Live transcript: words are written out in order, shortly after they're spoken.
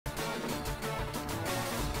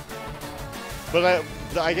But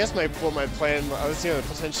I guess my plan, I was gonna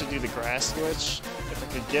potentially do the grass glitch. If I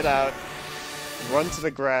could get out, run to the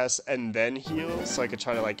grass, and then heal, so I could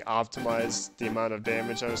try to like optimize the amount of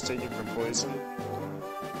damage I was taking from poison.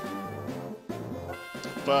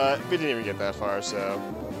 But we didn't even get that far, so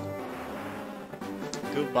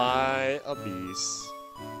goodbye, Abyss.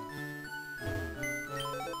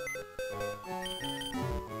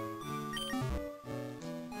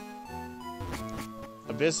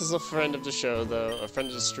 Abyss is a friend of the show, though. A friend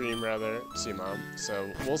of the stream, rather. See, Mom.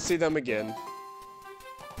 So, we'll see them again.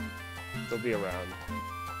 They'll be around.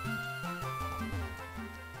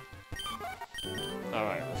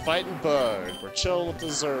 Alright, we're fighting Bug. We're chilling with the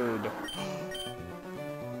Zerd.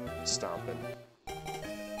 Stomping.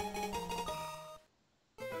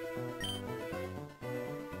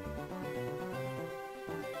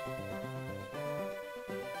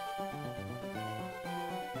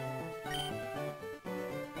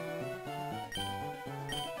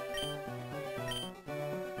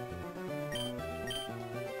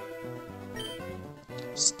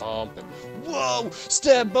 Stomping. Whoa!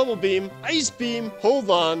 Stab, bubble beam, ice beam.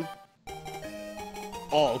 Hold on.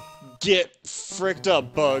 Oh, get fricked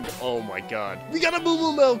up, Bug. Oh my god. We got a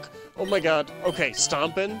moo-moo milk. Oh my god. Okay,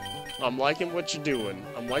 stomping. I'm liking what you're doing.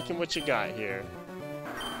 I'm liking what you got here.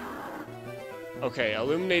 Okay,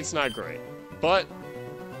 Illuminate's not great, but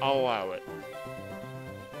I'll allow it.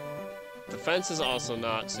 Defense is also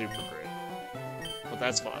not super great, but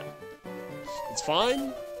that's fine. It's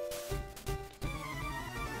fine.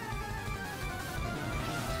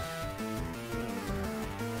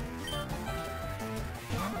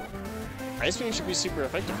 Ice Beam should be super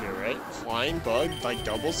effective here, right? Flying Bug, like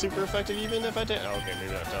double super effective even if I did? Oh, okay,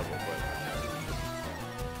 maybe not double, but...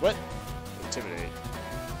 What? Intimidate.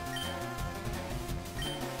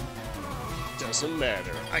 Doesn't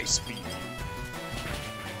matter. Ice Beam.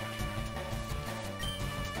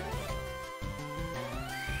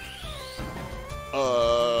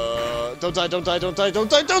 Don't die, don't die, don't die, don't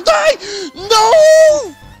die, don't die!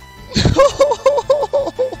 No!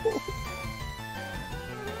 No!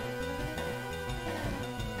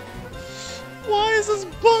 Why is this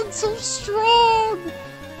Bug so strong?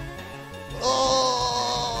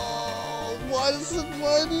 Oh, why does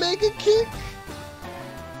it make a kick?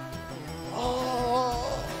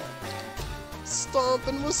 Oh,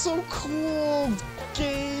 stomping was so cool,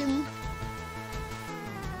 game.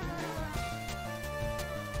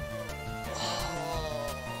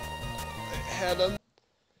 Oh, they had him,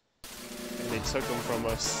 and they took him from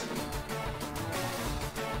us.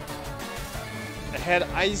 I had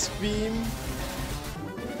Ice Beam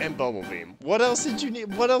and Bubble Beam. What else did you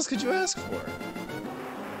need? What else could you ask for?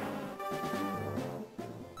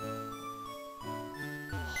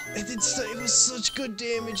 It was such good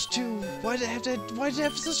damage too. Why did it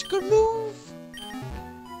have such a good move?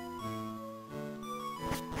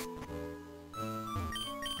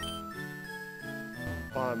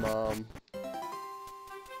 Bye, Mom.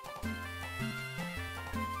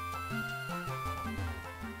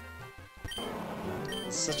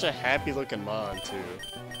 Such a happy looking Mon too.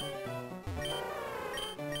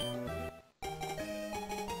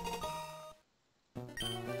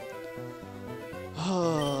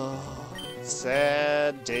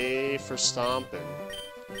 Sad day for stomping.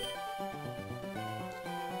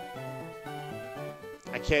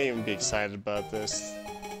 I can't even be excited about this.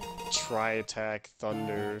 Tri-attack,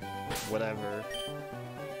 thunder, whatever.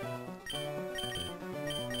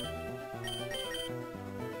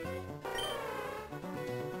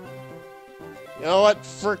 You know what?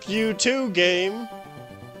 Frick you too, game.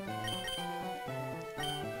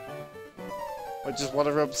 I just want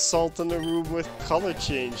to rub salt in the room with color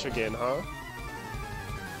change again, huh?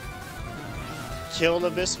 Killing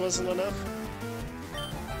Abyss wasn't enough?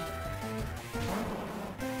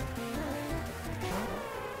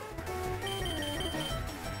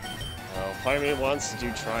 Oh, part of me wants to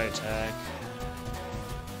do tri-attack.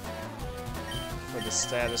 For the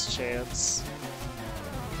status chance.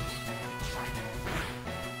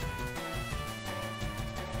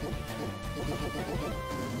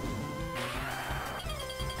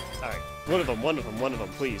 Alright, one of them,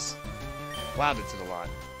 please. Wow, that did a lot.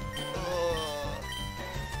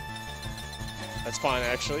 That's fine,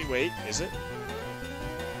 actually. Wait, is it?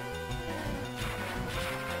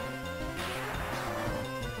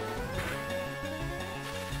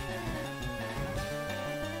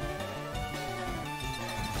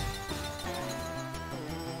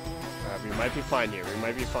 We might be fine here. We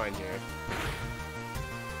might be fine here.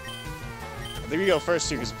 I think we go first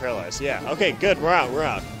too because we're paralyzed. Yeah, okay, good. We're out, we're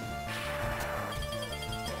out.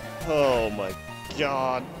 Oh my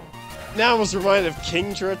god. Now I was reminded of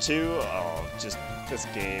Kingdra too. Oh, just this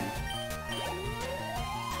game.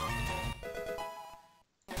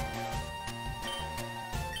 Oh,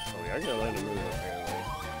 we are gonna learn to move apparently.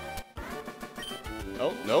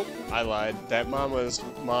 Oh, nope, I lied. That Mon was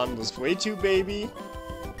way too baby.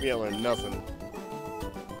 We don't learn nothing.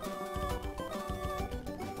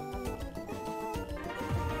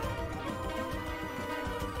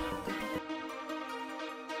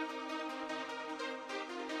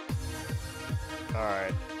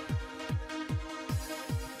 Alright.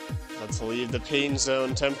 Let's leave the pain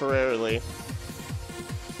zone temporarily.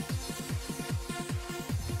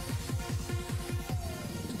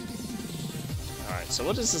 Alright, so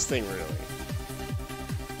what is this thing really?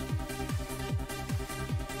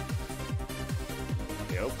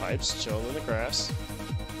 Yo, Pipes chilling in the grass.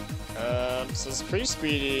 So it's pretty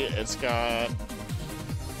speedy. It's got...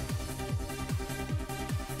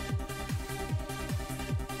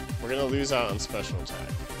 We're gonna lose out on special attack.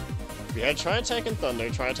 We had Tri-Attack and Thunder.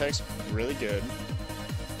 Tri-Attack's really good.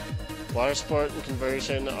 Water Sport and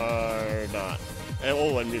Conversion are not. And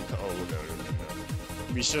oh, and no.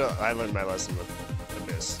 We should have. I learned my lesson with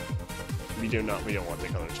Abyss. We don't want the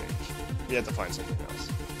color change. We have to find something else.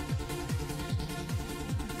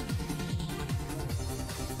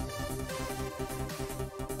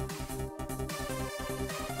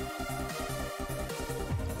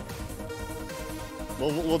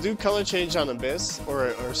 We'll do color change on Abyss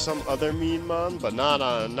or some other mean Mon, but not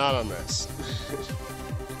on this.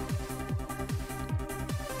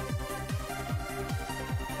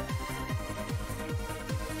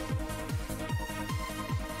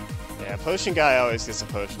 Yeah, Potion Guy always gets a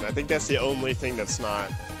potion. I think that's the only thing that's not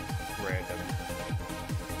random.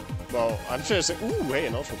 Well, I'm sure there's ooh, hey,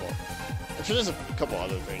 an Ultra Ball. I'm sure there's a couple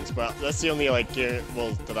other things, but that's the only like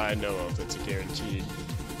that I know of that's a guaranteed.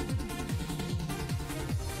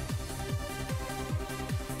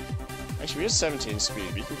 Actually, we have 17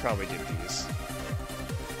 speed. We can probably get these.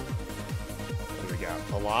 What do we got?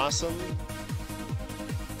 Blossom.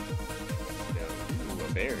 Ooh,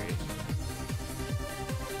 a berry.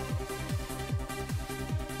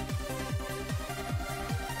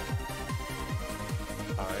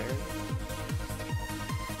 Iron.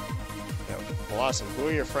 No, Blossom. Who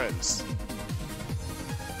are your friends?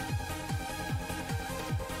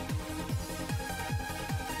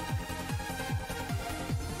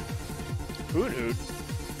 Hoot Hoot.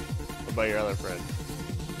 What about your other friend?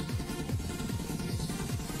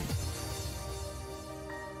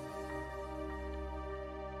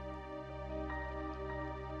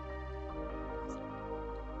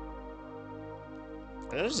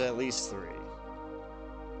 There's at least 3.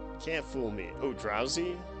 Can't fool me. Oh,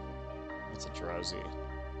 Drowsy? What's a Drowsy?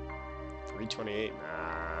 328?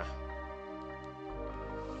 Nah.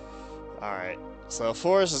 Alright. So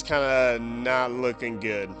Forest is kind of not looking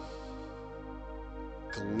good.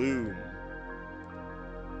 Gloom.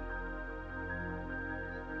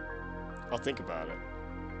 I'll think about it.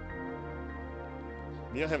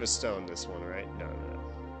 You don't have a stone this one, right? No.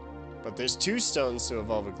 But there's 2 stones to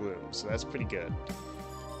evolve a Gloom, so that's pretty good.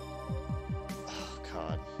 Oh,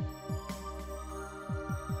 God.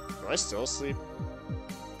 Am I still asleep?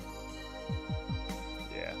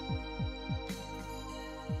 Yeah.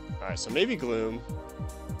 Alright, so maybe Gloom.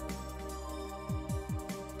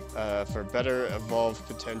 For better evolve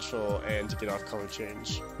potential and to get off color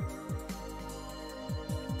change.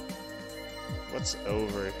 What's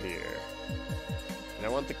over here? And I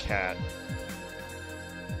want the cat.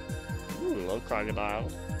 Ooh, little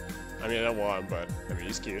crocodile. I mean, I don't want him, but I mean,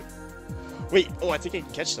 he's cute. Wait, oh, I think I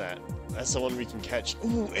can catch that. That's the one we can catch.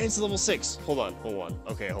 Ooh, and it's level 6. Hold on.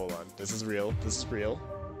 Okay, hold on. This is real.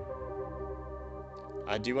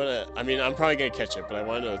 I do want to. I mean, I'm probably gonna catch it, but I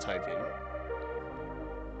want to know the typing.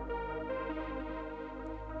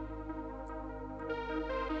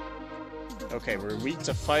 Okay, we're weak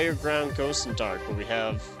to fire, ground, ghost, and dark, but we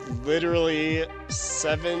have literally 8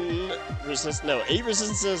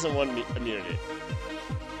 resistances and 1 immunity.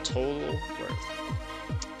 Total worth.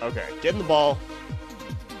 Okay, get in the ball.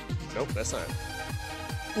 Nope, that's not it.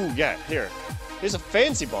 Ooh, yeah, here. Here's a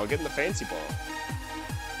fancy ball. Get in the fancy ball.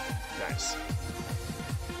 Nice.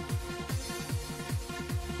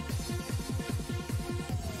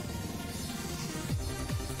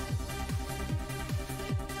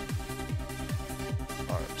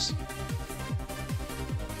 Arms.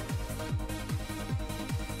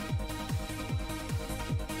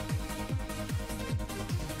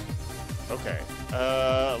 Okay.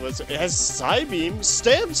 It has Psybeam,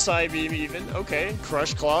 stab Psybeam even. Okay,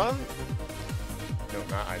 Crush Claw. No,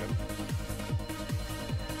 not item.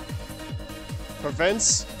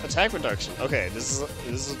 Prevents attack reduction. Okay, this is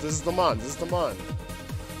This is the Mon. This is the Mon.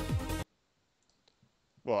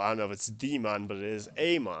 Well, I don't know if it's the Mon, but it is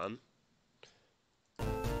a Mon.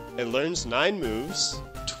 It learns 9 moves.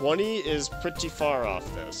 20 is pretty far off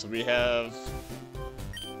though. So we have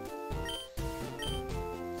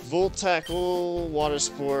Volt Tackle, Water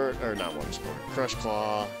Sport, or not Water Sport, Crush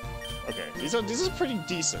Claw. Okay, these are pretty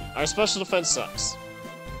decent. Our special defense sucks.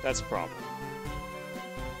 That's a problem.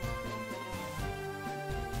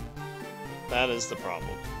 That is the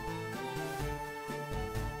problem.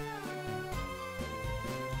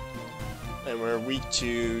 And we're weak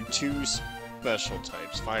to 2 special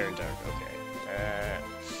types, Fire and Dark. Okay.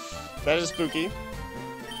 That is spooky.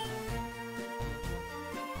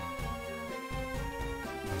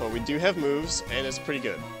 But we do have moves, and it's pretty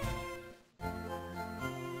good.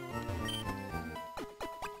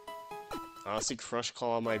 Honestly, Crush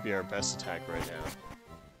Claw might be our best attack right now.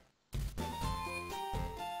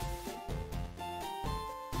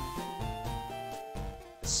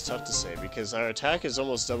 It's tough to say, because our attack is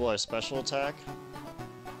almost double our special attack.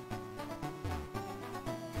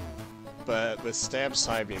 But with Stab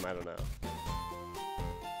Side Beam, I don't know.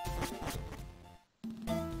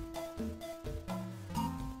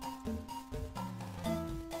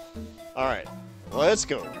 Alright, let's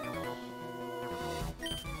go.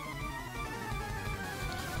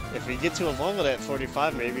 If we get to evolve it at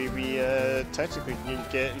 45, maybe we technically can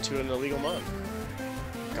get into an illegal Mon.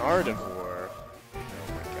 Gardevoir. Oh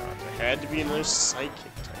my god, there had to be another Psychic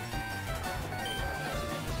type.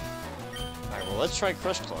 Alright, well let's try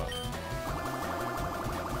Crush Claw.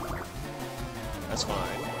 That's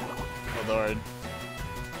fine. Although our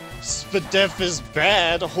Spadef is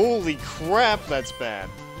bad. Holy crap, that's bad.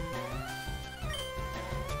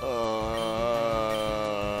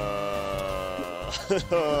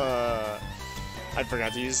 I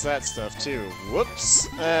forgot to use that stuff too. Whoops.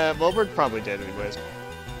 Well, we're probably dead anyways.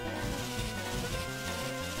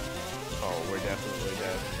 Oh, we're definitely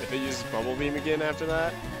dead. If it uses Bubble Beam again after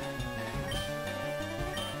that,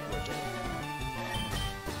 we're dead.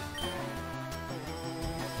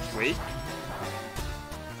 Wait.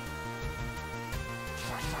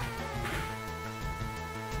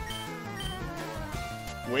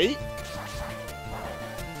 Wait.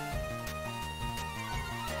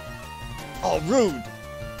 Oh, rude!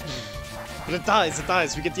 But it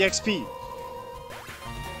dies, we get the XP!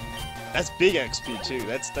 That's big XP too,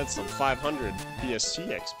 that's some 500 BST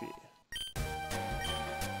XP.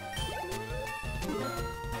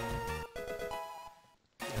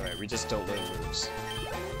 Alright, we just don't learn moves.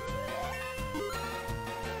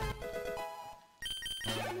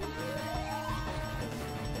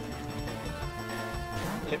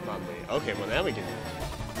 Hitmonlee. Okay, well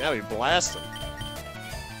now we blast them.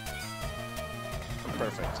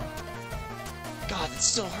 Perfect. God, it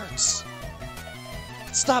still hurts.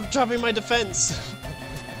 Stop dropping my defense.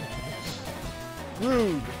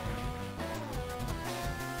 Rude.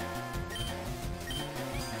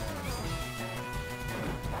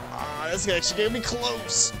 Ah, that's actually gonna be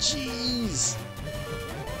close. Jeez.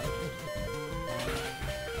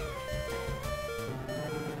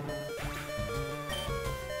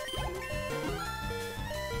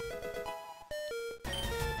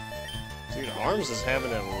 Dude, Arms is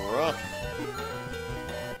having it rough.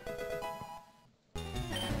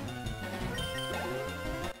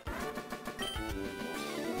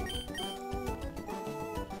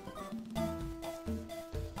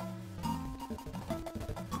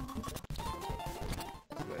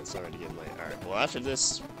 It's already getting late. Alright, well after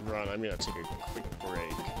this run, I'm gonna take a quick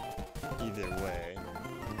break. Either way.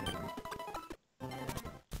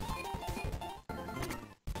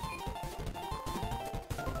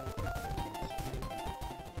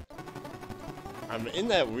 I'm in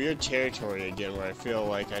that weird territory again where I feel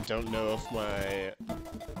like I don't know if my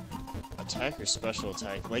attack or special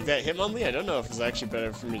attack, like that Hitmonlee, I don't know if it's actually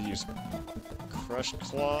better for me to use Crush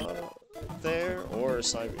Claw there or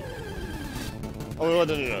Psybeam. Oh,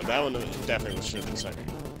 no, that one definitely should have been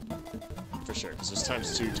Psybeam. For sure, because it's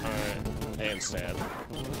 ×2 time and stab.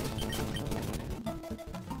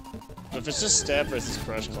 But if it's just stab versus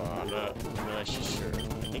Crush Claw, I'm not actually sure.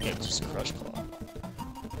 I think it's just Crush Claw.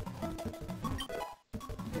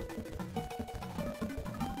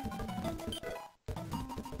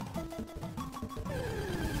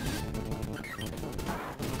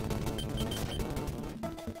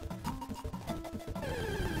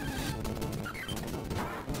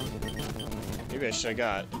 Maybe I should have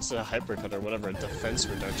got, instead of Hypercut or whatever, a defense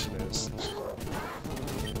reduction is.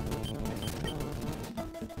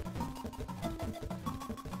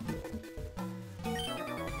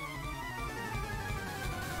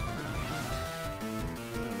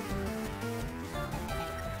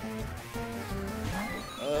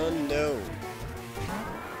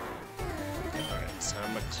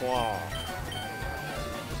 claw.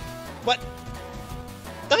 What?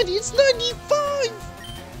 90, it's 95!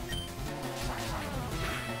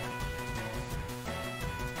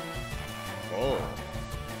 Oh.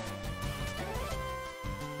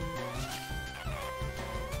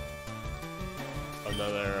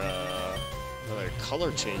 Another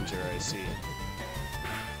color changer, I see.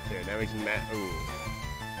 Here, now we can ooh.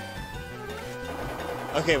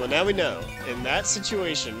 Okay, well now we know. In that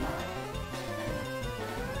situation,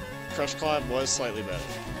 Crush Claw was slightly better.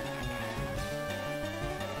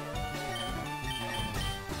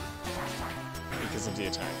 Because of the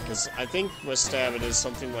attack. Because I think with Stab it is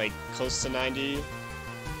something like close to 90,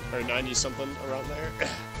 or 90 something around there.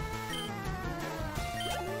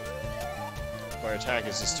 Our attack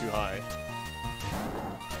is just too high.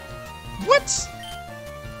 What?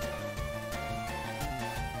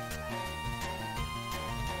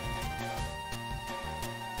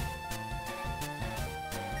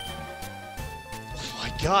 Oh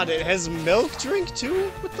my god, it has milk drink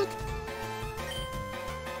too? What the?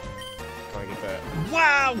 Can I get that?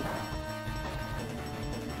 Wow!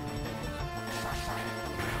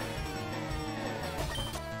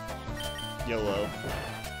 YOLO.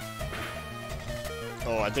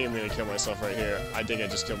 Oh, I think I'm gonna kill myself right here. I think I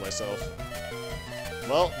just killed myself.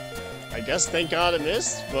 Well, I guess thank God I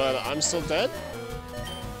missed, but I'm still dead.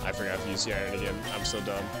 I forgot to use the iron again. I'm so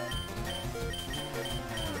dumb.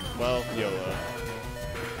 Well, YOLO.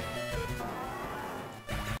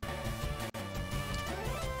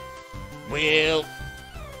 Well,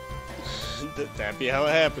 that be how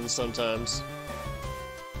it happens sometimes.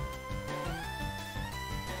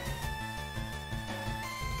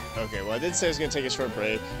 Okay, well I did say I was going to take a short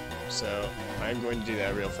break, so I'm going to do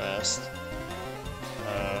that real fast.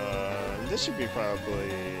 This should be probably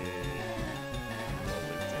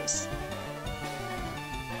this.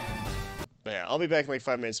 But yeah, I'll be back in like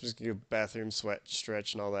 5 minutes. I'm just going to go bathroom, sweat,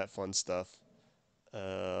 stretch, and all that fun stuff.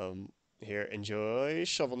 Here, enjoy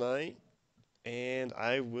Shovel Knight, and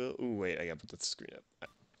I will... Ooh, wait, I got to put the screen up.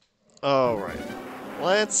 Alright,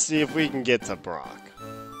 let's see if we can get to Brock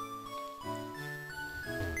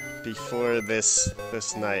before this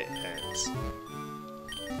night ends.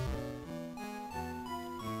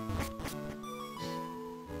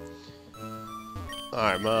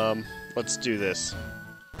 Alright, Mom, let's do this.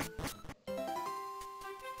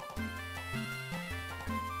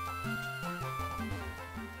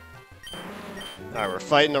 Alright, we're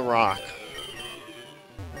fighting a rock.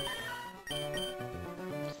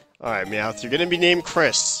 Alright, Meowth, you're gonna be named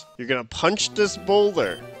Chris. You're gonna punch this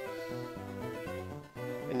boulder.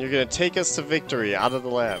 And you're gonna take us to victory out of the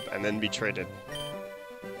lab, and then be traded.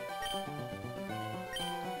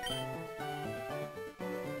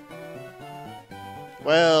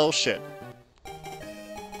 Well, shit.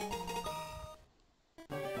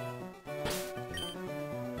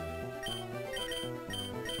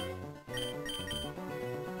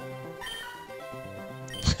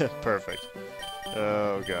 Perfect.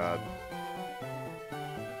 Oh, God.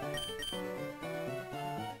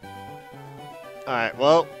 Alright,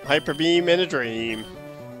 well, Hyper Beam and a Dream.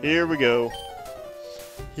 Here we go.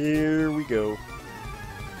 Here we go.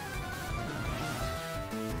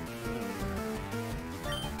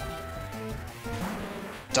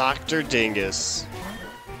 Dr. Dingus.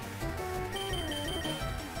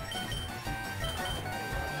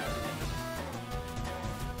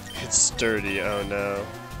 It's sturdy, oh no.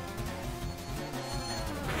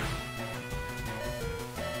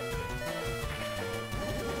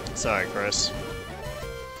 Sorry, Chris.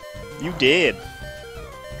 You did.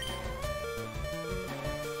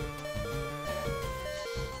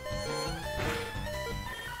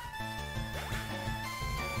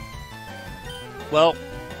 Well,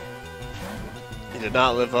 he did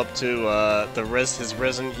not live up to his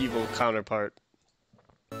Resident Evil counterpart.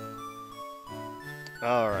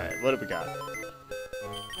 Alright, what do we got?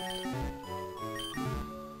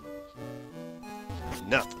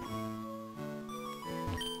 Nothing.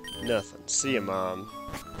 Nothing. See ya, Mom.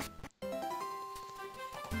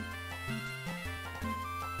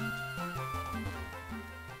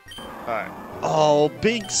 Alright. Oh,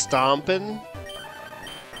 Big Stompin'?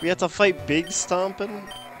 We have to fight Big Stompin'?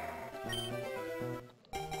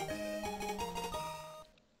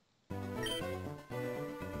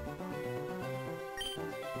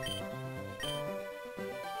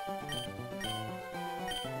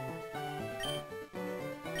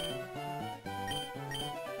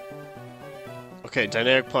 Okay,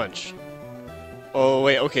 Dynamic Punch. Oh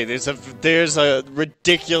wait, okay, there's a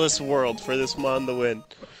ridiculous world for this Mon to win.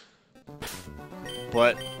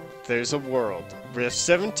 But there's a world. With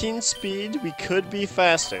 17 speed, we could be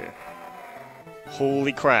faster.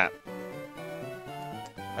 Holy crap.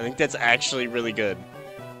 I think that's actually really good.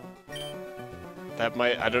 That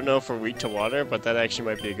might, I don't know if we're weak to water, but that actually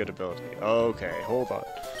might be a good ability. Okay, hold on.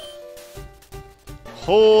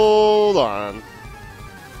 Hold on.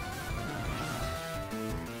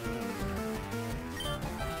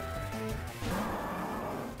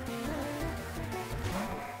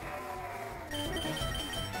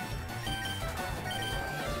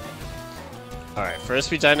 Alright,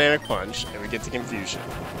 first we dynamic punch, and we get the confusion.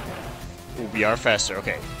 Ooh, we are faster,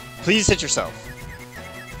 okay. Please hit yourself.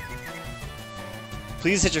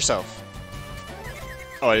 Please hit yourself.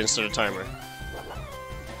 Oh, I didn't start a timer.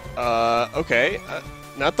 Okay.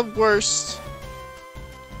 Not the worst.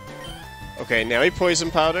 Okay, now he poison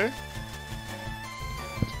powder.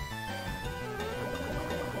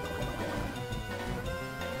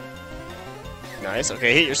 Nice.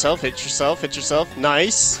 Okay, hit yourself, hit yourself, hit yourself.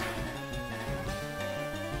 Nice.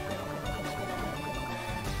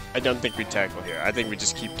 I don't think we tackle here. I think we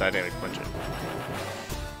just keep dynamic punching.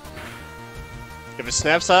 If it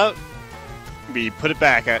snaps out, we put it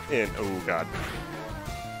back in. Oh god.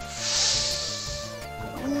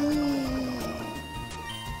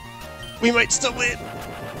 We might still win.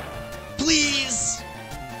 Please.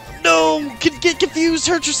 No. Get confused.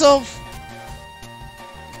 Hurt yourself.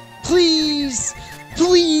 Please.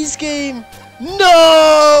 Please, game.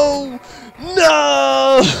 No.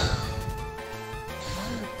 No.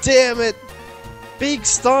 Damn it. Big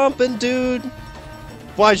stomping, dude.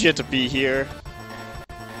 Why'd you have to be here?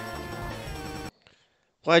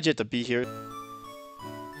 Why'd you have to be here?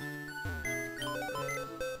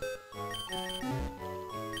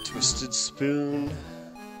 Twisted spoon.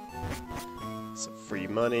 Some free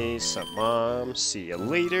money, some mom. See you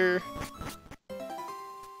later.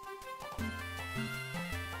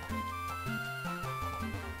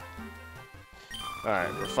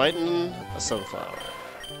 Alright, we're fighting a sunflower.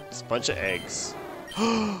 It's a bunch of eggs.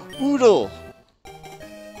 Oodle!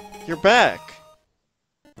 You're back!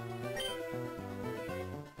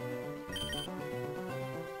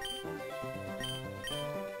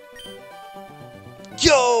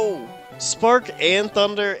 Yo! Spark and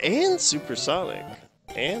Thunder and Supersonic.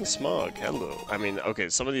 And Smog. Hello. I mean, okay,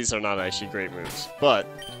 some of these are not actually great moves, but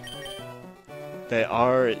they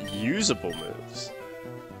are usable moves.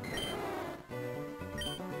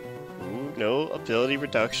 Ooh, no ability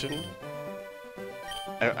reduction.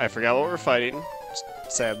 I forgot what we're fighting,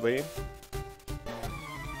 sadly.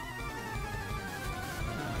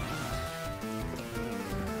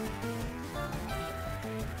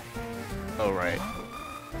 Oh, right.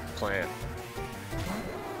 Plan.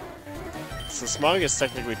 So Smog is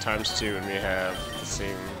technically ×2 and we have the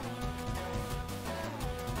same...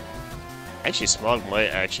 Actually, Smog might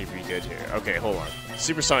actually be good here. Okay, hold on.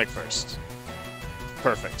 Supersonic first.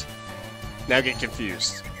 Perfect. Now get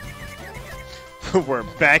confused. We're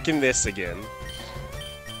back in this again.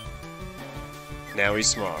 Now he's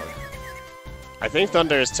Smog. I think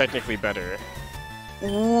Thunder is technically better.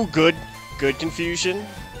 Ooh, good. Good confusion.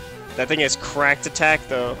 That thing has cracked attack,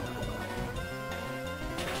 though.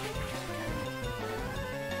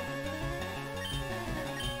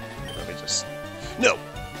 Let me just... No!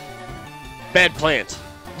 Bad plant.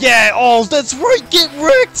 Yeah! Oh, that's right! Get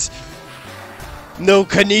wrecked! No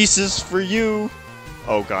kinesis for you!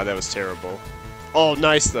 Oh god, that was terrible. Oh,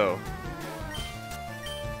 nice, though.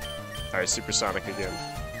 Alright, Supersonic again.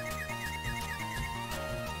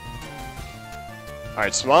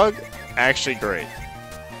 Alright, Smog, actually great.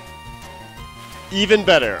 Even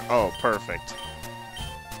better. Oh, perfect.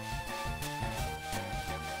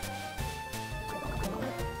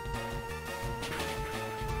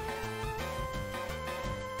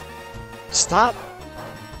 Stop.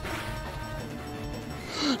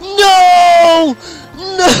 No!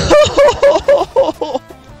 No!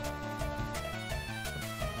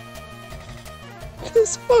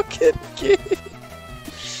 This fucking game.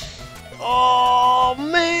 Oh,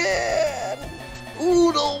 man!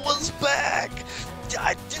 Oodle was back!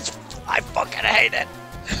 I fucking hate it!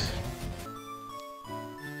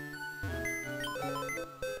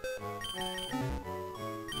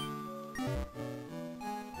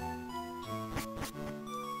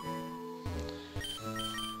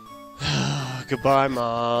 Goodbye,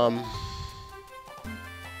 Mom.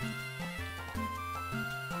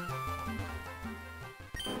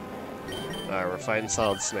 Alright, we're fighting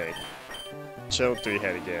Solid Snake. Show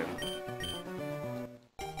 3-head again.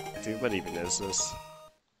 Dude, what even is this?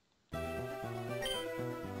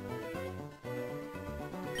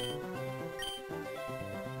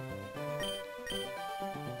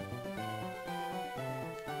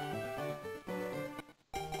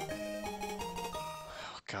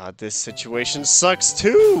 God, this situation sucks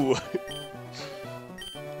too!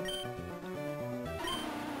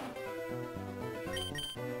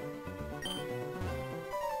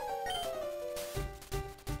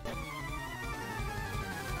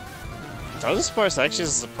 Thousand Sparks actually has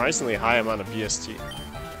a surprisingly high amount of BST.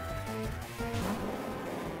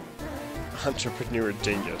 Entrepreneur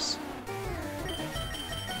Dingus.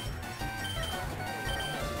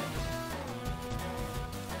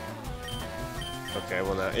 Okay,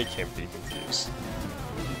 well now it can't be confused.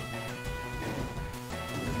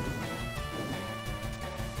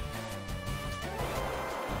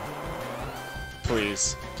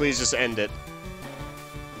 Please. Please just end it.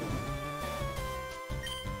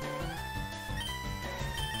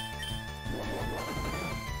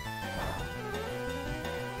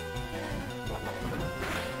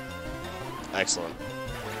 Excellent.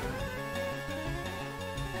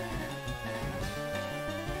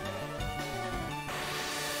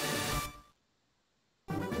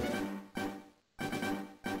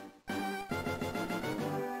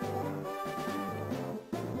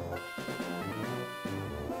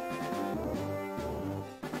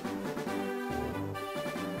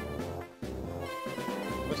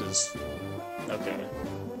 What is... Okay.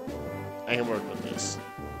 I can work with this.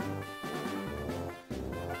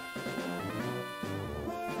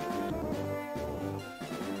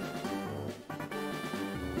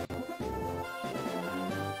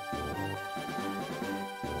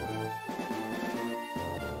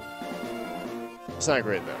 It's not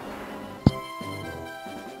great though.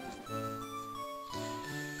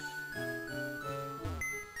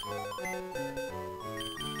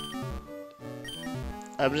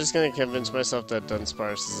 I'm just gonna convince myself that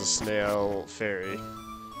Dunsparce is a snail fairy.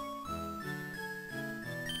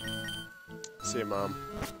 See you, Mom.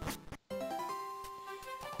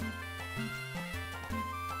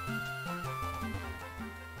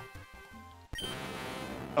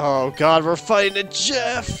 Oh god, we're fighting a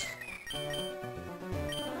Jeff!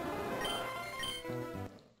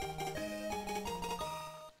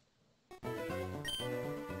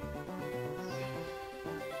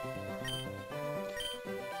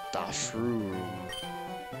 Shroom.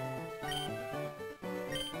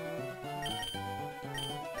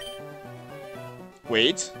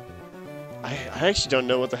 Wait. I actually don't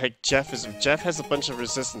know what the heck Jeff is. Jeff has a bunch of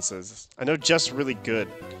resistances. I know Jeff's really good.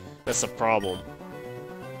 That's the problem.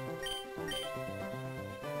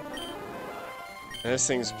 And this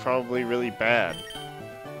thing's probably really bad.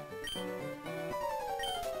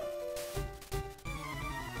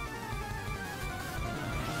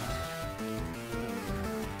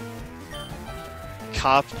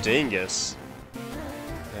 Cop Dingus.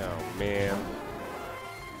 Oh man.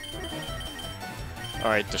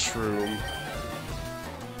 Alright, the Shroom.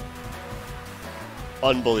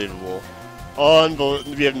 Unbelievable.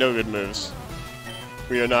 We have no good moves.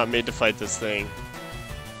 We are not made to fight this thing.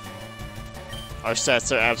 Our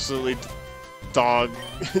stats are absolutely dog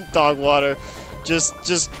water.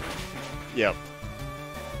 Just yep.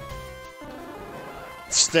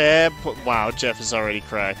 Stab. Wow, Jeff is already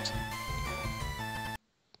cracked.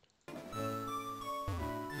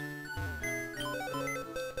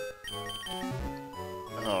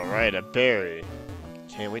 Alright, a berry.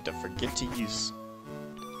 Can't wait to forget to use.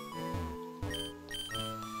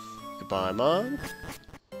 Goodbye, Mom.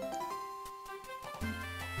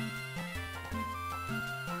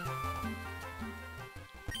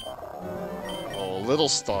 Oh, little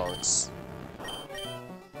stonks.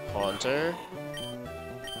 Haunter.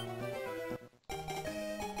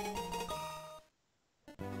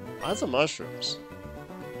 Lots of mushrooms.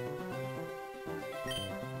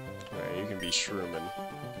 Alright, you can be shrooming.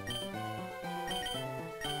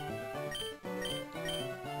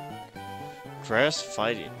 Grass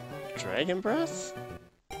fighting. Dragon breath?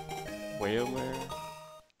 Whaler?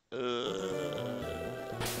 I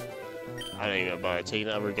don't even know about it. Taking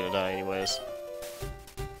it, we're gonna die anyways.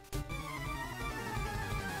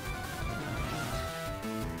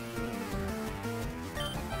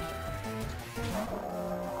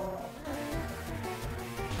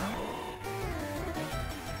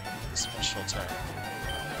 Special attack.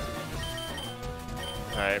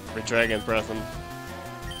 Alright, we're dragon breathing.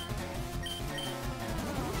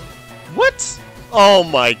 What? Oh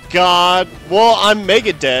my god. Well, I'm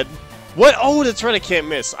mega dead. What? Oh, that's right, I can't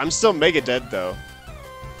miss. I'm still mega dead, though.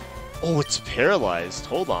 Oh, it's paralyzed.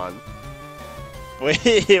 Hold on.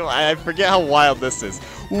 Wait, I forget how wild this is.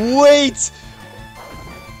 Wait!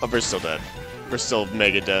 Oh, we're still dead. We're still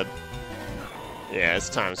mega dead. Yeah, it's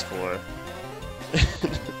 ×4.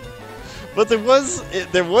 But there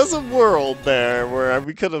was a world there where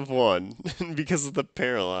we could have won because of the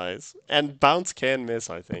paralyze. And bounce can miss,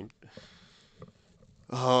 I think.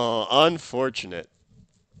 Oh, unfortunate.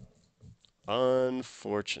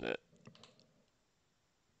 Unfortunate.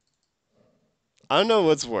 I don't know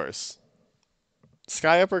what's worse.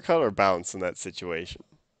 Sky uppercut or bounce in that situation.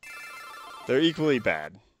 They're equally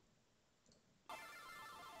bad.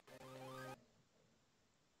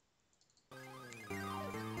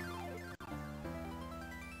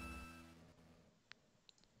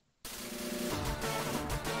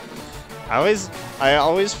 I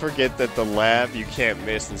always forget that the lab you can't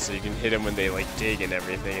miss, and so you can hit them when they like dig and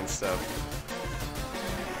everything and stuff.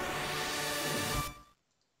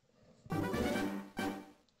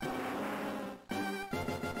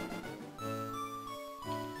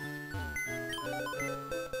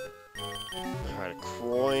 Alright, a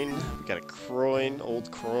Croin. We got a Croin, old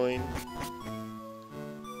Croin.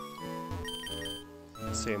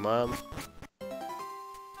 See, Mom.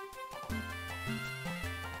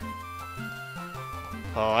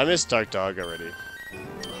 Oh, I missed Dark Dog already.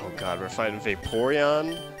 Oh god, we're fighting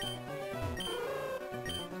Vaporeon.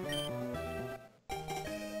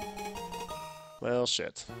 Well,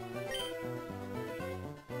 shit.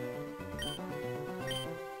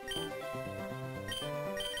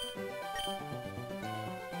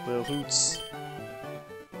 Little Hoots.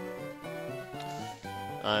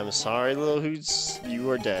 I'm sorry, Little Hoots.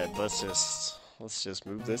 You are dead. Let's just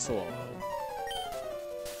move this along.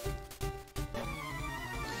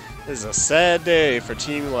 This is a sad day for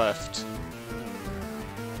Team Left.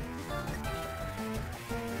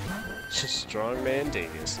 Strongman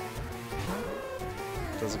Davis.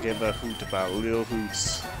 Doesn't give a hoot about Lil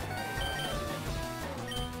Hoots.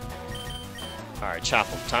 Alright, chop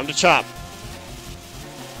him. Time to chop!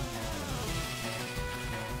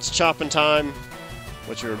 It's chopping time.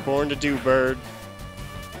 What you were born to do, bird.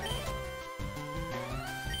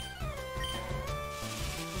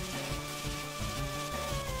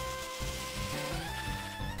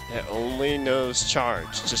 It only knows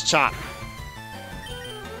charge. Just chop.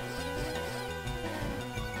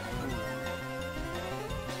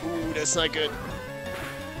 Ooh, that's not good.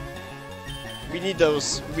 We need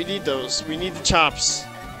those. We need those. We need the chops.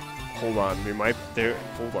 Hold on, we might there.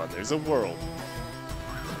 Hold on, there's a world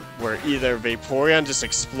where either Vaporeon just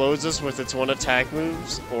explodes us with its one attack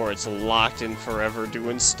moves, or it's locked in forever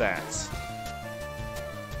doing stats.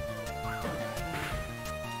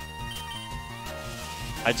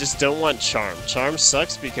 I just don't want Charm. Charm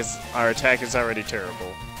sucks because our attack is already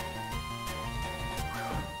terrible.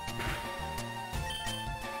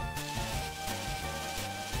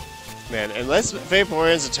 Man, unless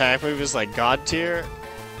Vaporeon's attack move is like God tier,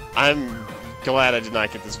 I'm glad I did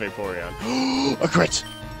not get this Vaporeon. A crit!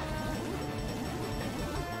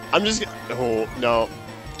 I'm just oh, no.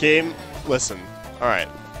 Game, listen. Alright.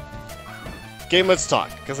 Game, let's talk,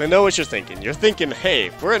 because I know what you're thinking. You're thinking,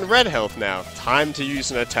 hey, we're in red health now. Time to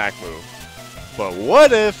use an attack move. But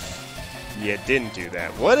what if you didn't do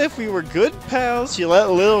that? What if we were good pals? You let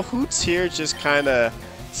Little Hoots here just kind of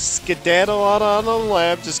skedaddle out on the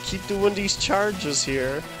lab, just keep doing these charges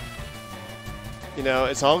here. You know,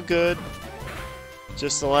 it's all good.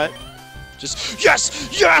 Just to let... Just... Yes!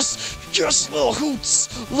 Yes! Yes, Little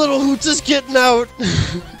Hoots! Little Hoots is getting out!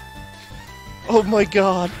 Oh my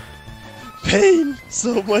god. Pain!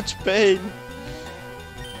 So much pain!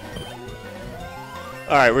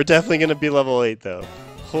 Alright, we're definitely gonna be level 8 though.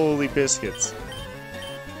 Holy biscuits.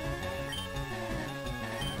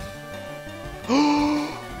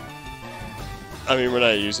 I mean, we're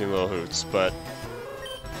not using Little Hoots, but...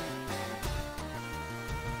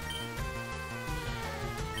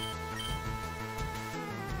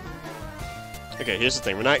 Okay, here's the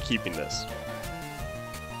thing, we're not keeping this.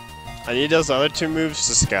 I need those other two moves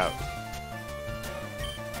to scout.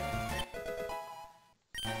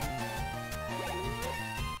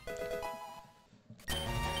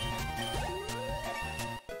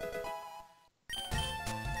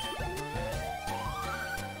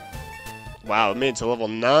 Wow, it made it to level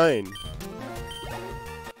 9.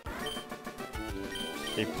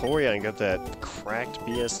 Vaporeon got that cracked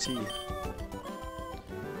BST.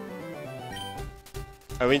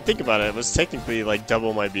 I mean, think about it. It was technically like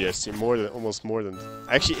double my BST, almost more than.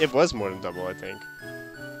 Actually, it was more than double, I think.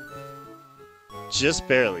 Just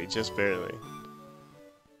barely, just barely.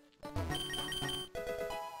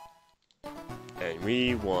 And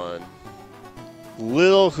we won.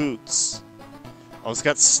 Little Hoots. Oh, it's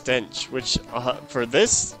got Stench, which for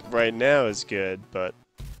this right now is good, but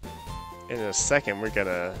in a second we're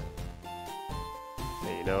gonna.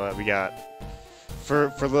 Hey, you know what? We got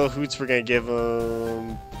for Little Hoots, we're gonna give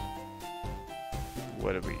him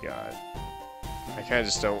what have we got? I kind of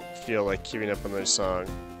just don't feel like keeping up on their song.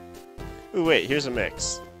 Ooh, wait, here's a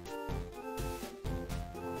mix.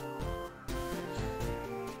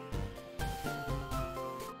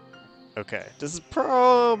 Okay, this is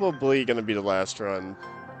probably gonna be the last run.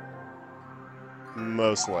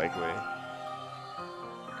 Most likely.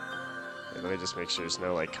 Wait, let me just make sure there's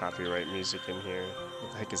no, like, copyright music in here.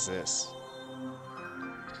 What the heck is this?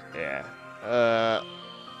 Yeah.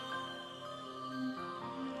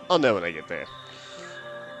 I'll know when I get there.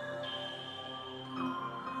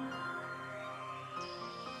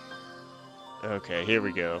 Okay, here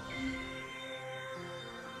we go.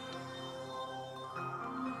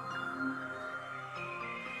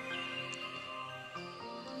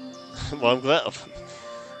 Well, I'm glad.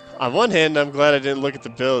 On one hand, I'm glad I didn't look at the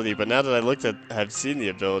ability, but now that I've seen the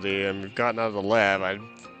ability and we've gotten out of the lab, I'm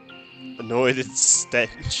annoyed at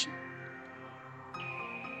stench.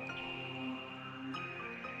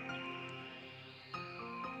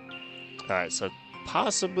 Alright, so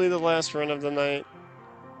possibly the last run of the night.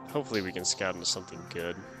 Hopefully we can scout into something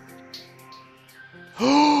good.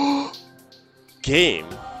 Game.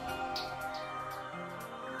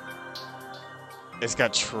 It's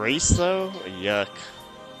got Trace, though? Yuck.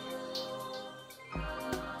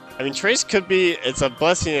 I mean, Trace could be... It's a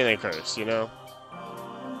blessing and a curse, you know?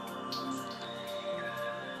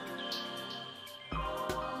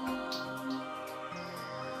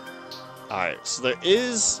 Alright, so there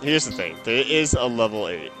is... Here's the thing. There is a level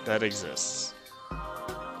 8 that exists.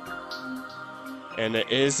 And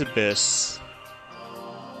it is Abyss.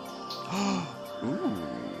 Ooh.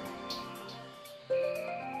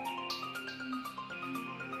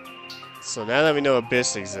 So now that we know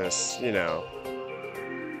Abyss exists, you know,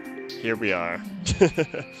 here we are.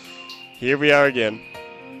 Here we are again.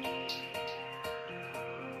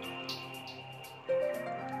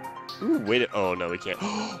 Ooh, wait. Oh, no, we can't.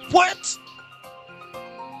 What?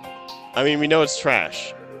 I mean, we know it's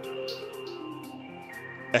trash.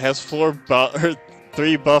 It has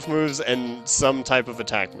 3 buff moves and some type of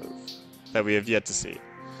attack move that we have yet to see.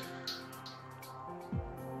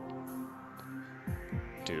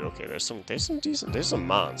 Dude, okay, there's some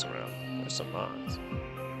mons around. There's some mons.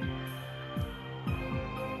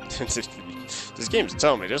 This game's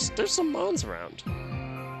telling me there's some mons around.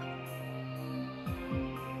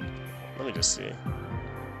 Let me just see.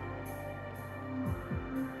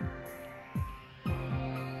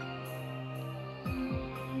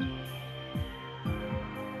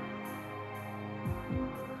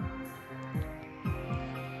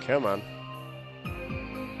 Come on.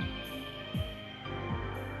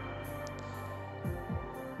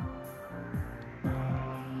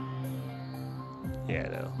 Yeah,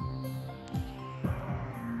 no.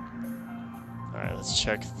 Alright, let's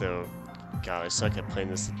check the... God, I suck at playing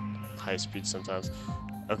this at high speed sometimes.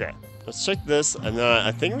 Okay, let's check this, and then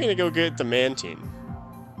I think we're gonna go get the Mantine.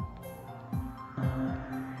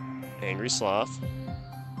 Angry Sloth.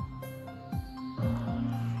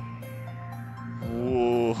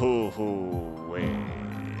 Whoa, wait.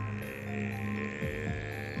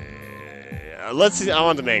 Let's see. I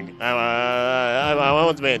want the I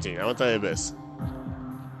want the Mantine. I want the Abyss.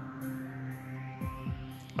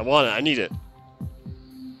 I want it. I need it.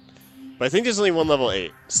 But I think there's only one level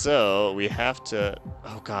 8, so we have to.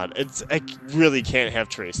 Oh god, I really can't have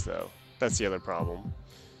Trace though. That's the other problem.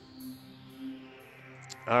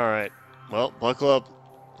 All right. Well, buckle up.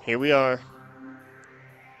 Here we are.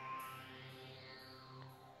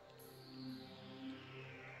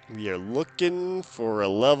 We are looking for a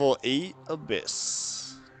level 8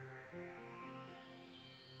 Abyss.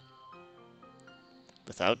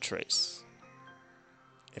 Without Trace.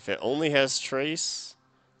 If it only has Trace,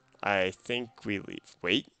 I think we leave.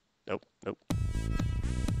 Wait. Nope, nope.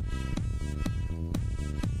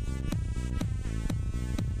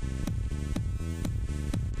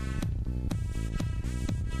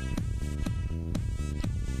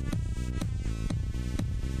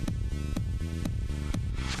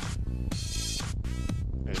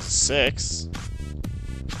 There's a 6.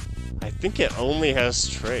 I think it only has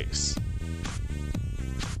Trace.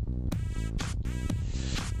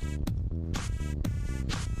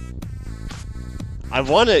 I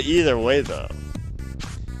want it either way though,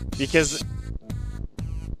 because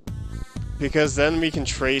then we can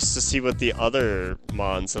trace to see what the other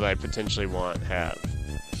mons that I potentially want have.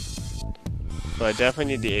 But I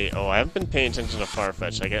definitely need the 8. Oh, I haven't been paying attention to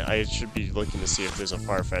Farfetch. I should be looking to see if there's a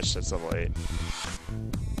Farfetch that's level 8.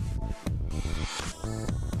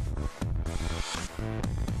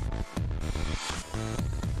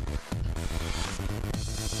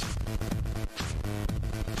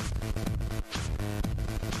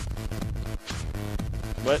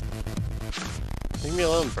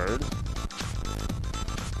 on, bird?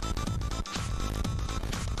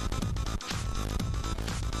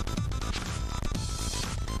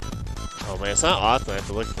 Oh man, it's not often I have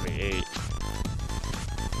to look for the 8.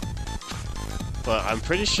 But I'm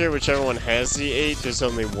pretty sure whichever one has the 8, there's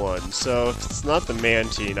only one. So if it's not the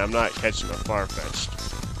Mantine, I'm not catching a Farfetch'd.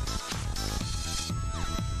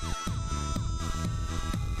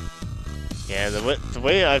 Yeah, the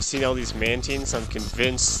way I've seen all these Mantines, I'm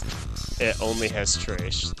convinced it only has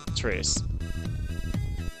Trace.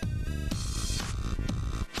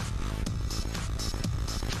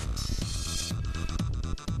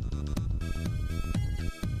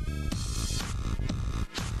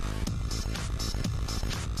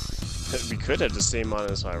 We could have the same on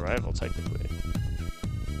as my rival, technically.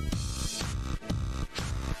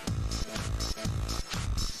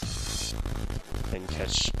 And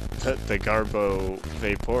catch the Garbo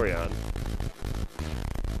Vaporeon.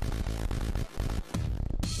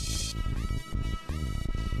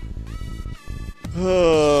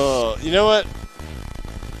 Oh, you know what?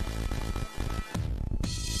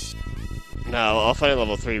 No, I'll find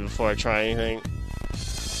level 3 before I try anything.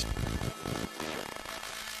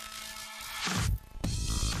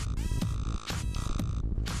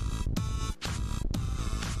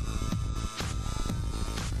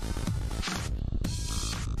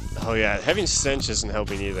 Oh yeah, having Stench isn't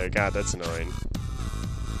helping either. God, that's annoying.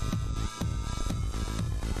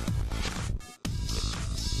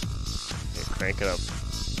 Yeah, crank it up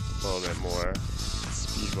a little bit more,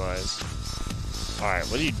 speed-wise. Alright,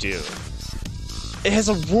 what do you do? It has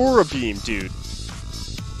Aurora Beam, dude!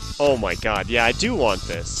 Oh my god, yeah, I do want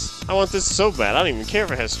this. I want this so bad, I don't even care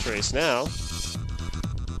if it has Trace now.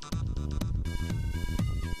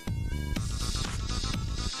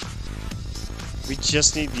 We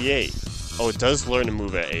just need the 8. Oh, it does learn to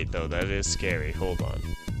move at 8, though. That is scary. Hold on.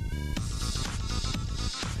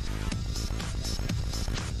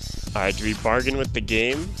 Alright, do we bargain with the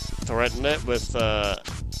game? Threaten it with,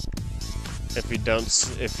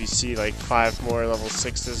 if we see, like, 5 more level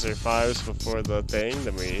 6s or 5s before the thing,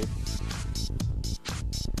 then we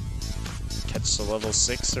catch the level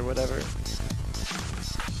 6 or whatever?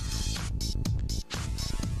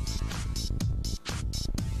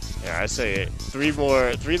 Yeah, I say 3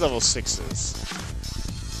 level 6s.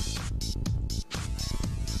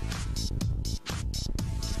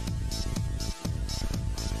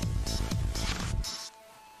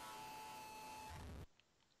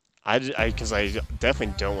 Because I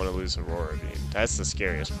definitely don't want to lose Aurora Beam. That's the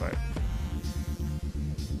scariest part.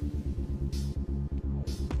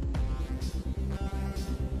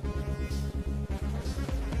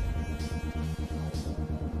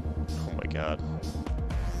 Oh my god.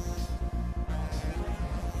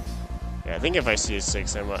 Yeah, I think if I see a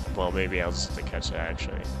 6, I might, well, maybe I'll just have to catch it,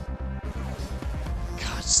 actually.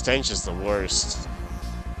 God, Stench is the worst.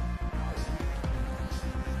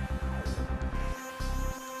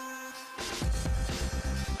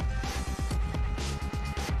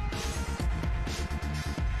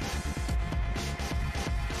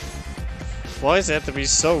 Why does it have to be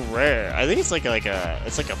so rare? I think it's like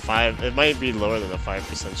a 5. It might be lower than a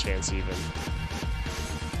 5% chance even.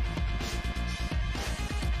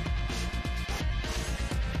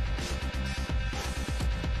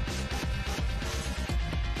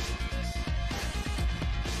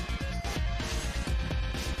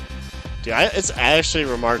 Dude, it's actually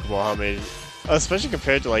remarkable how many, especially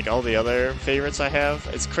compared to like all the other favorites I have.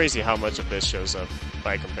 It's crazy how much of this shows up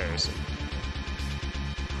by comparison.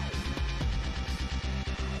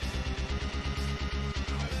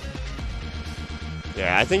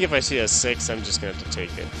 Yeah, I think if I see a 6, I'm just gonna have to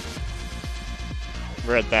take it.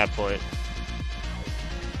 We're at that point.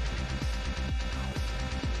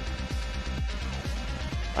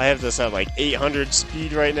 I have this at like 800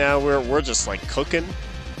 speed right now. We're just like cooking.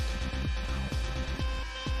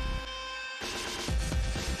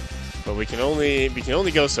 But we can only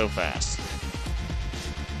go so fast.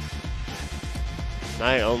 And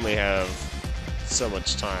I only have so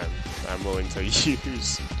much time I'm willing to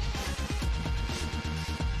use.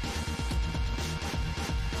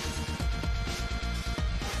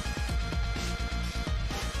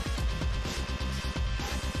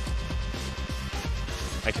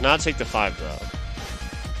 I cannot take the 5 though.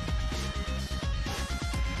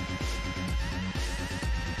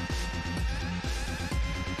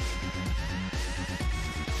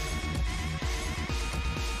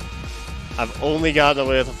 I've only gotten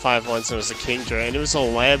away with a 5 once, and it was a Kingdra, and it was a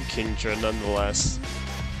Lab Kingdra nonetheless.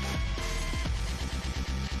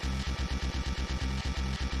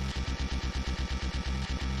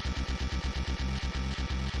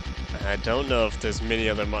 I don't know if there's many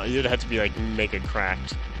other you'd have to be like mega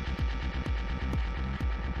cracked.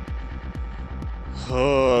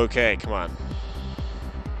 Okay, come on.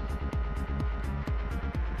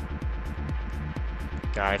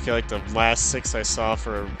 God, I feel like the last 6 I saw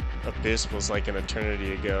for Abyss was like an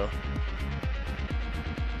eternity ago.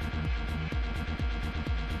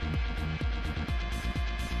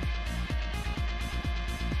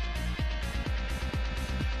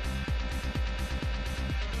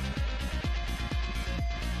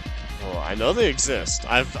 Oh, I know they exist.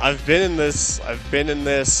 I've been in this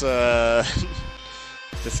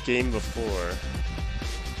this game before.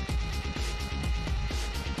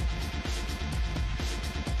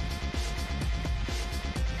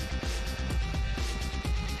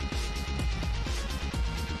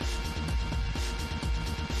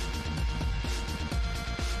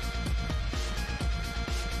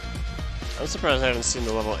 I'm surprised I haven't seen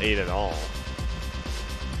the level 8 at all.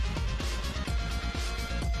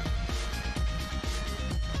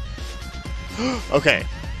 Okay,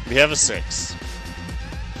 we have a 6.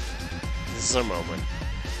 This is our moment.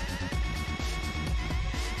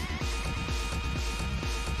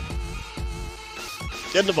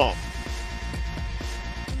 Get in the ball.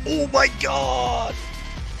 Oh my god!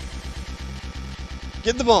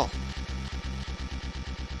 Get in the ball.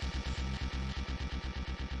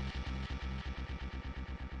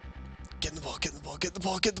 Get in the ball, get in the ball, get in the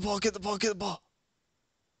ball, get in the ball, get in the ball, get in the ball.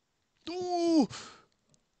 Ooh!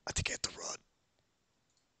 I think I have to run.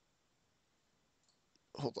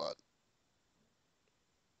 Hold on.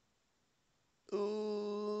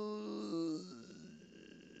 Oh,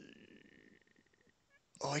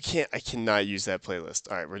 I cannot use that playlist.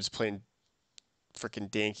 Alright, we're just playing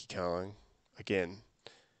frickin' Donkey Kong again.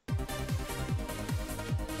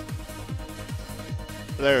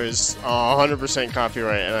 There is 100%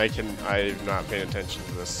 copyright, and I'm not paying attention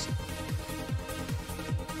to this.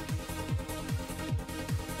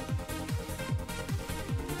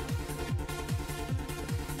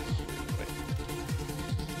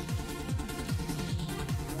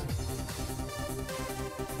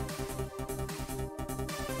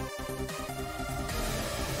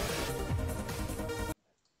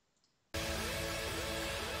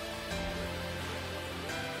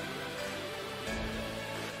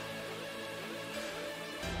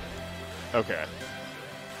 Okay.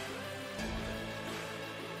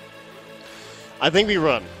 I think we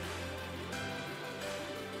run.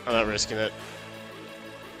 I'm not risking it.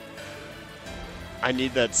 I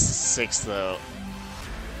need that 6 though.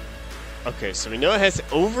 Okay, so we know it has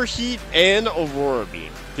Overheat and Aurora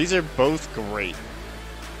Beam. These are both great.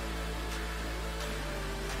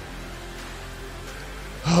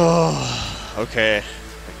 Okay,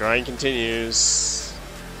 the grind continues.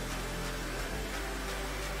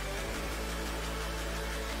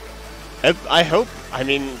 I hope, I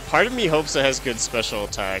mean, part of me hopes it has good special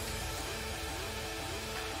attack.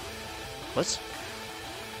 What?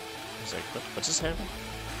 I was like, what just happened?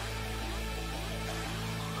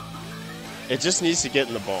 It just needs to get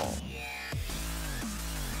in the ball.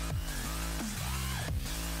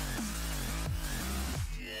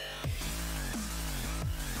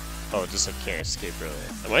 Oh, just I can't escape really.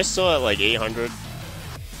 Am I still at like 800?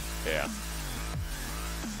 Yeah.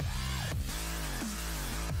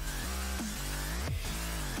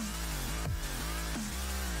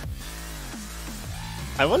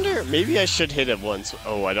 I wonder, maybe I should hit it once.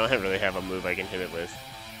 Oh, I don't really have a move I can hit it with.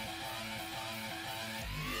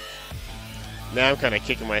 Now I'm kind of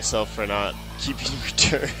kicking myself for not keeping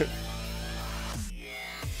return.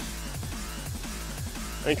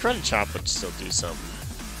 I mean, Credit Chop would still do something.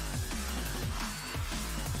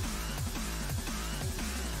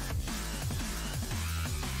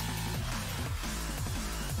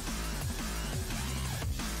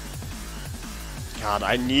 God,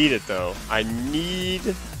 I need it though. I need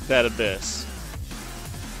that Abyss.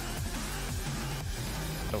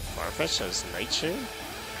 Oh, Farfetch has Nightshade?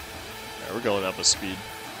 Yeah, we're going up with speed.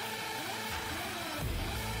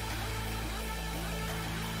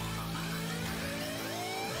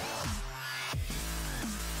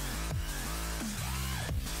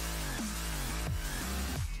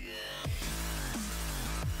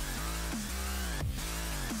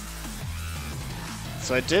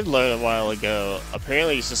 So I did learn a while ago,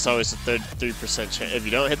 apparently it's just always a 33% chance. If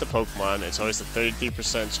you don't hit the Pokemon, it's always a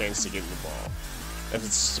 33% chance to get in the ball. If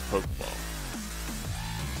it's just a Pokeball.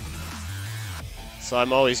 So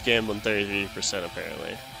I'm always gambling 33%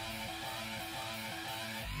 apparently.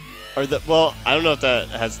 Or well, I don't know if that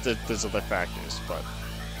has, there's other factors, but.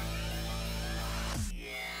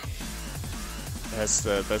 That's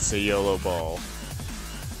the YOLO ball.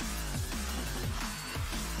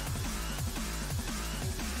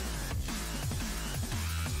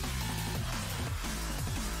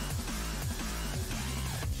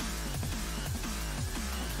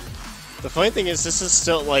 The funny thing is, this is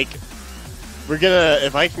still, like, we're gonna,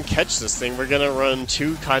 if I can catch this thing, we're gonna run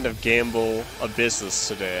two kind of gamble abysses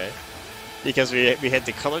today. Because we had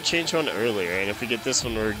the color change one earlier, and if we get this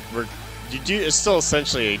one, it's still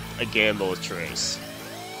essentially a gamble with Trace.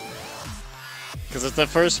 Because it's the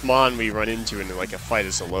first Mon we run into in like a fight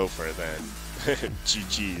as a loafer, then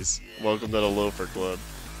GG's. Welcome to the loafer club.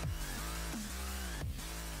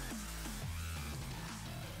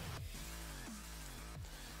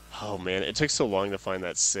 Oh man, it took so long to find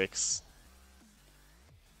that 6.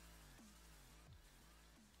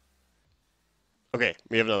 Okay,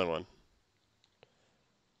 we have another one.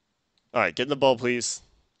 Alright, get in the ball, please.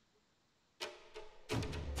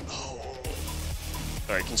 Oh.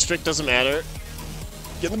 Alright, constrict doesn't matter.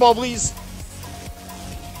 Get in the ball, please.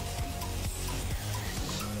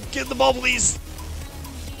 Get in the ball, please.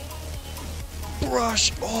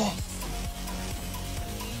 Brush. Oh.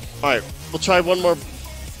 Alright, we'll try one more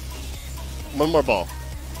ball.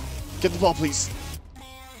 Get the ball, please.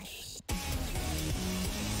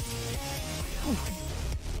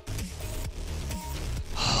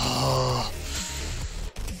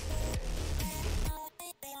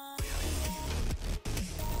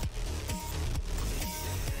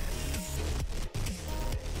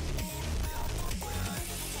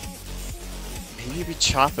 Maybe we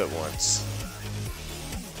chop it once.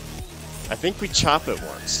 I think we chop it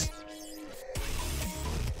once.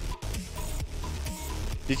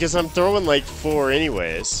 Because I'm throwing like 4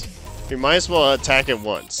 anyways. We might as well attack it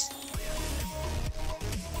once.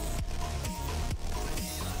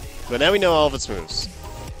 But now we know all of its moves.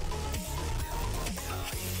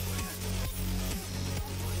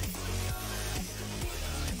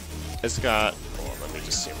 It's got... hold on, let me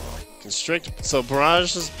just see them all. Constrict. So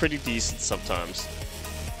Barrage is pretty decent sometimes.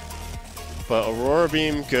 But Aurora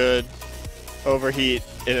Beam, good. Overheat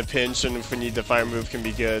in a pinch, and if we need the fire move, can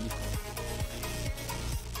be good.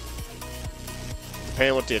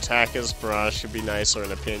 Depending on what the attack is, Barrage could be nice or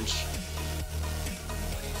in a pinch.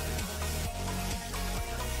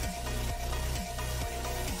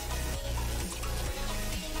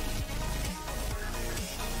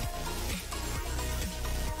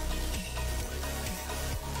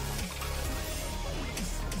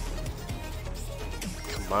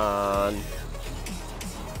 Come on.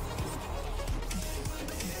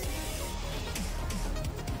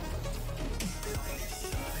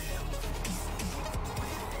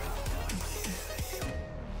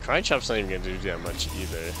 Cry Chop's not even gonna do that much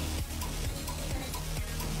either.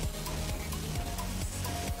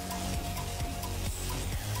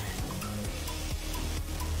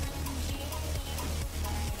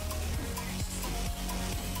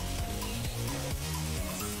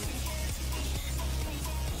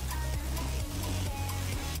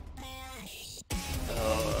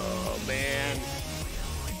 Oh man.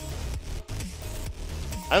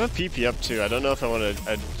 I have a PP up too. I don't know if I want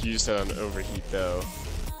to use that on overheat though.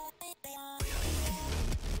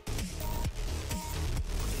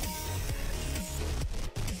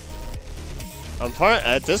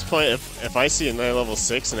 At this point, if I see a night level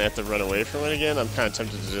 6 and I have to run away from it again, I'm kind of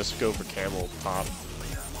tempted to just go for Camel Pop.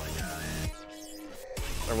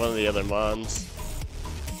 Or one of the other Mons.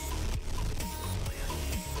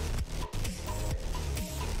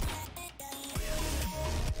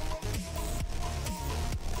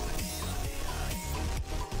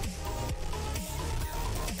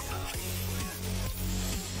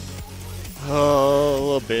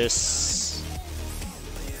 Oh, Abyss.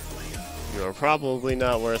 You are probably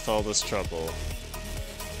not worth all this trouble.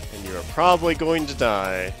 And you are probably going to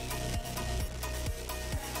die.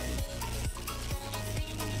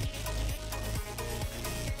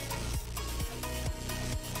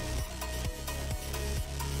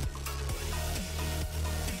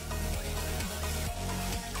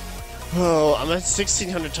 Oh, I'm at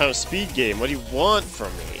 1600 times speed game. What do you want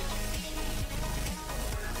from me?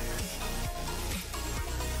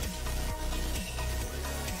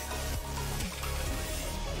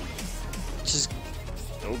 Just...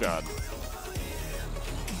 oh god.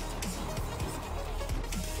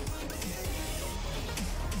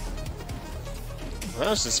 Well,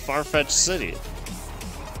 that's just far-fetched city.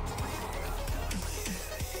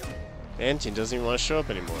 Antine doesn't even want to show up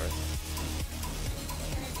anymore.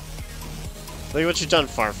 Look at what you've done,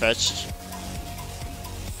 Farfetch'd.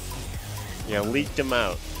 Yeah, leaked him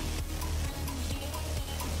out.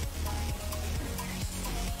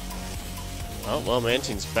 Oh, well,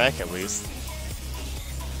 Mantine's back at least.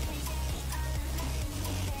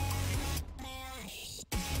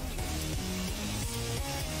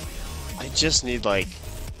 I just need, like...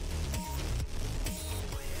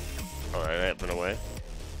 oh, that went away.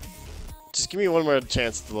 Just give me one more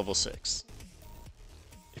chance at the level 6.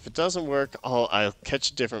 If it doesn't work, I'll catch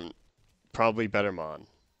a different, probably better mon.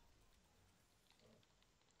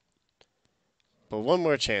 But one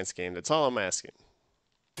more chance, game. That's all I'm asking.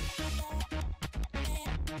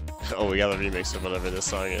 Oh, we got a remix of whatever this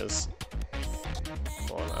song is.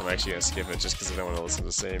 Hold on, I'm actually gonna skip it just because I don't want to listen to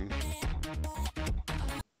the same.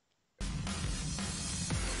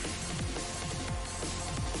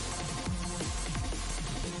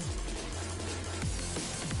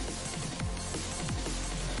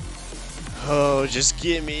 Oh, just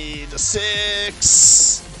give me the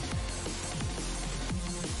 6!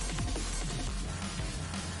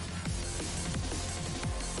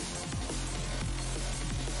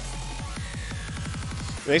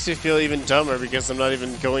 It makes me feel even dumber because I'm not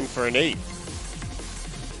even going for an 8.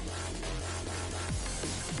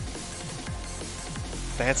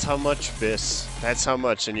 That's how much, Biss. That's how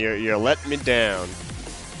much, and you're letting me down.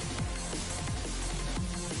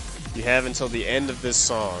 You have until the end of this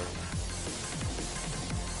song.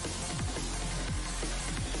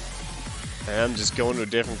 And I'm just going to a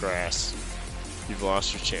different grass. You've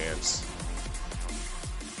lost your chance.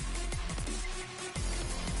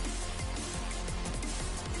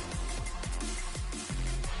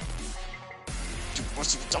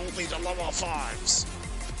 Don't lead to level 5s.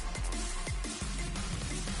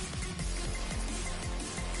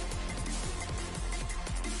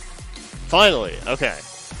 Finally, okay.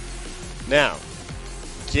 Now,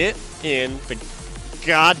 get in the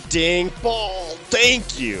goddamn ball.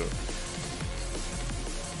 Thank you.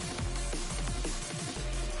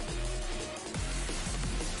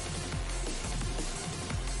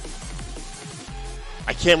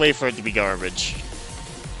 I can't wait for it to be garbage.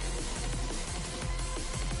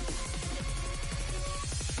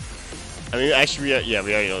 I mean, actually, yeah,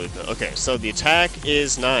 we already know that. Okay, so the attack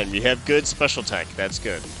is 9. We have good special attack. That's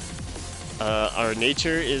good. Our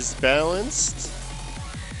nature is balanced.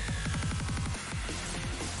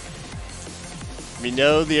 We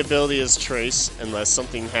know the ability is trace, unless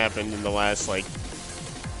something happened in the last, like,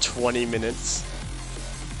 20 minutes.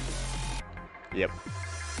 Yep.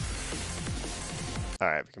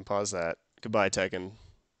 Alright, we can pause that. Goodbye, Tekken.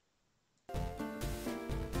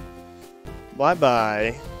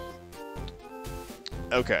 Bye-bye.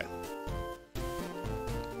 Okay.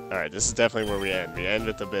 Alright, this is definitely where we end. We end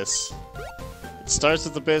with Abyss. It starts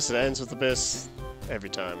with Abyss, it ends with Abyss. Every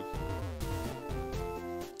time.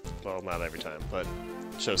 Well, not every time, but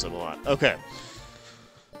shows up a lot. Okay.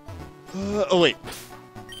 Oh, wait.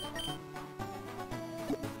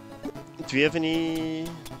 Do we have any...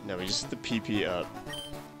 No, we just hit the PP up.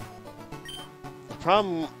 The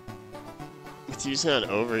problem with using on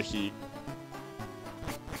overheat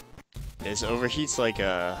is overheat's like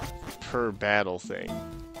a per battle thing.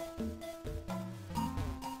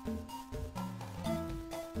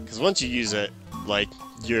 Because once you use it, like,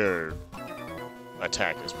 your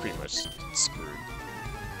attack is pretty much screwed.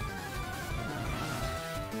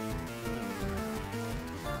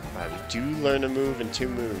 Alright, we do learn a move in 2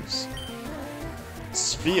 moves.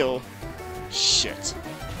 Spiel? Shit.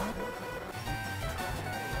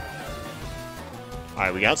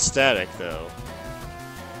 Alright, we got static, though.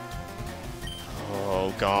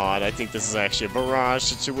 Oh god, I think this is actually a barrage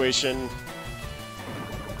situation.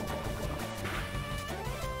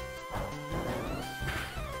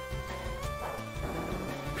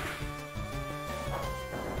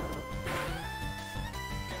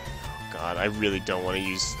 God, I really don't want to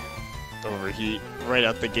use overheat right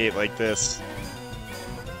out the gate like this.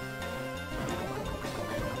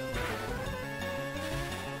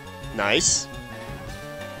 Nice.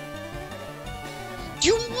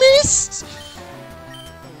 You missed!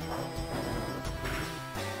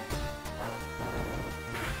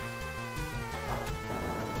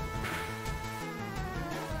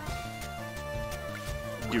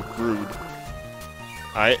 You rude.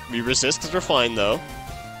 Alright, we resist because we're fine though.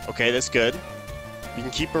 Okay, that's good. We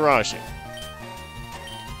can keep barraging.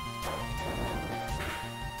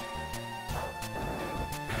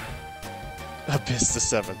 Abyss the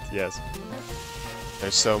 7th, yes.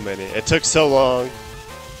 There's so many. It took so long.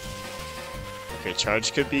 Okay,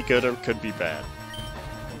 charge could be good or could be bad.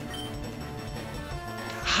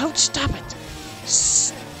 Ouch, stop it!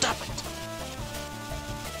 Stop it!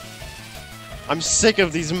 I'm sick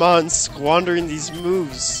of these mons squandering these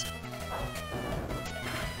moves.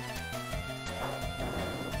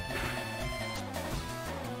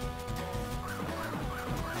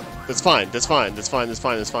 That's fine, that's fine, that's fine, that's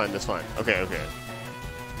fine, that's fine, that's fine. Okay, okay.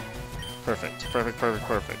 Perfect, perfect, perfect,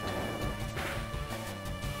 perfect.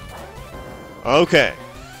 Okay.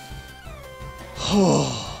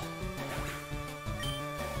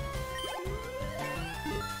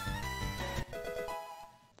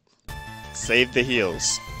 Save the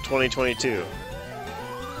heals. 2022.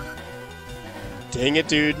 Dang it,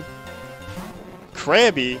 dude.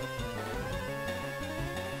 Krabby.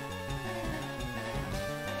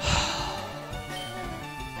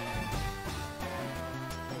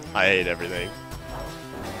 I hate everything.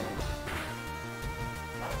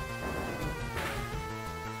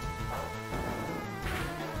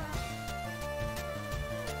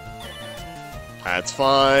 That's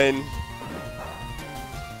fine.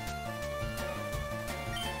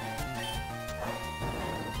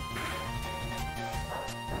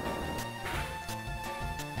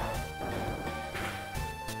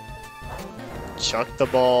 Chuck the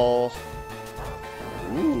ball.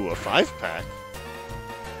 Ooh, a 5-pack.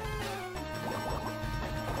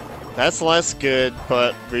 That's less good,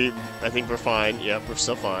 but I think we're fine. Yep, we're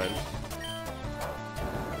still fine.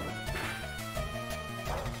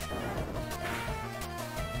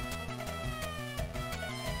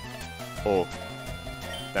 Oh,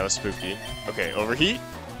 that was spooky. Okay, overheat.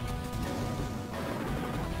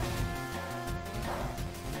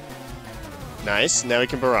 Nice, now we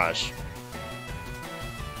can barrage.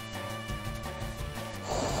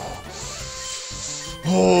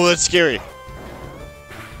 Oh, that's scary.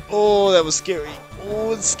 Oh, that was scary.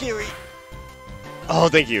 Oh, it's scary. Oh,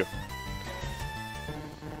 thank you.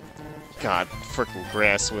 God, frickin'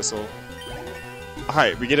 grass whistle.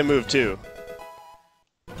 Alright, we get a move too.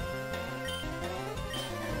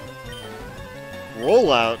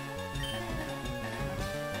 Roll out.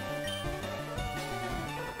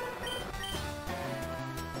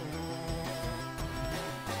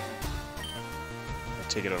 I'll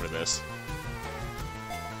take it over this.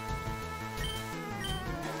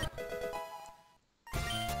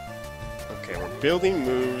 Okay, we're building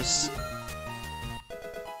moves.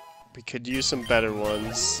 We could use some better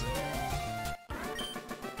ones.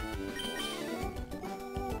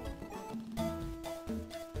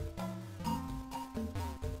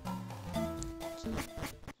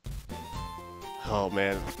 Oh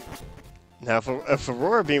man. Now if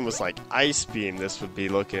Aurora Beam was like Ice Beam, this would be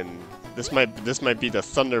looking this might be the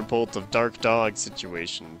Thunderbolt of Dark Dog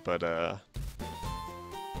situation, but I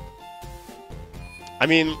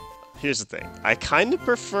mean, here's the thing. I kind of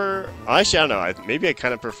prefer... Actually, I don't know. Maybe I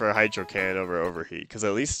kind of prefer Hydro Cannon over Overheat, because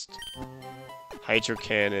at least Hydro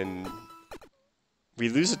Cannon... We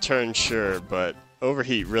lose a turn, sure, but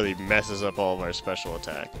Overheat really messes up all of our special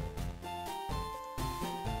attack.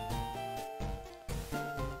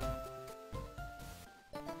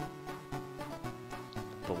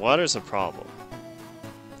 But water's a problem.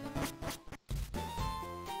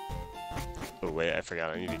 Oh wait, I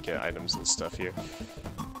forgot. I need to get items and stuff here.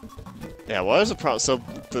 Yeah, water's a problem. So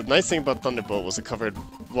the nice thing about Thunderbolt was it covered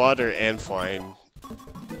water and flying.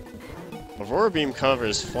 Aurora Beam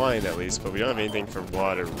covers flying at least, but we don't have anything for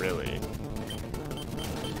water really.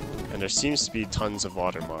 And there seems to be tons of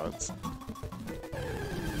water mods.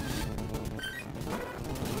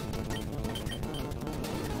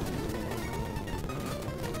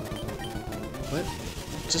 What?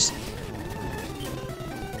 Just...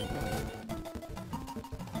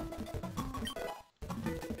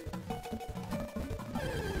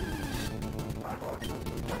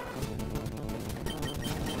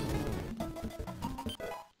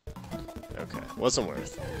 Okay, wasn't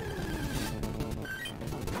worth.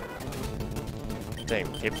 Dang,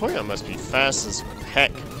 Vaporeon must be fast as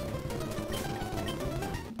heck.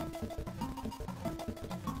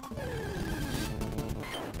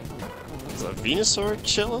 Is a Venusaur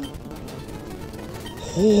chilling?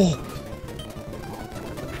 Oh!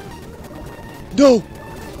 No!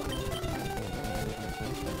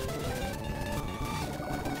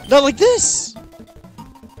 Not like this!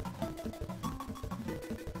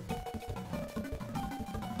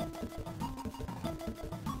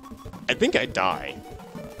 I think I die.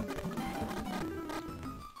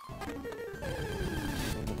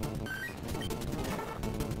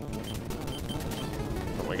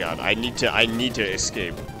 Oh my god, I need to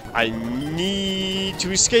escape. I need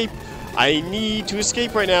to escape! I need to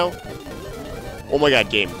escape right now! Oh my god,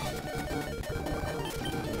 game.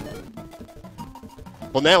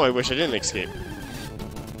 Well, now I wish I didn't escape.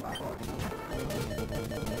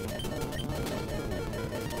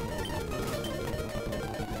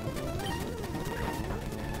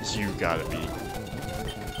 You gotta be.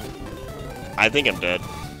 I think I'm dead.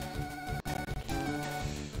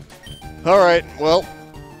 Alright, well.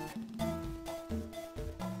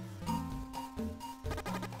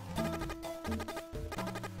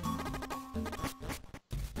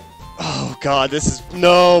 Oh god, this is...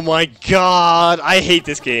 No, my god! I hate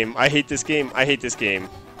this game. I hate this game. I hate this game.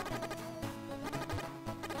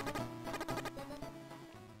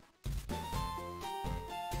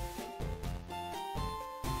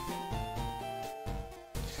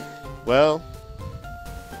 well,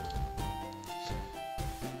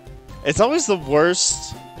 it's always the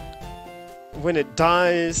worst when it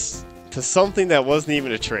dies to something that wasn't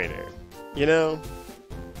even a trainer, you know?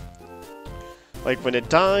 Like when it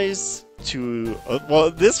dies to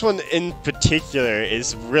well, this one in particular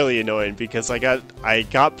is really annoying because I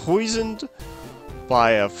got poisoned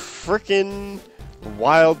by a frickin'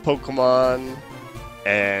 wild Pokemon,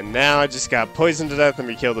 and now I just got poisoned to death and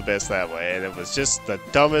we killed the best that way, and it was just the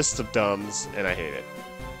dumbest of dumbs, and I hate it.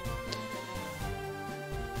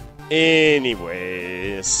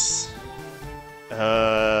 Anyways,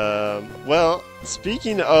 well,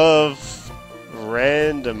 speaking of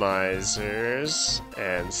randomizers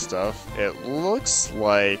and stuff, it looks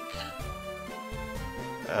like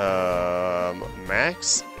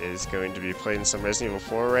Max is going to be playing some Resident Evil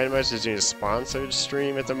 4 randomizers. He's doing a sponsored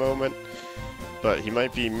stream at the moment, but he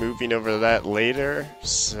might be moving over to that later.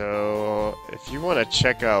 So if you want to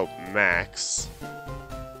check out Max,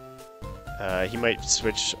 he might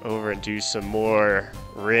switch over and do some more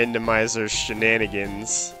randomizer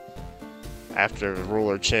shenanigans after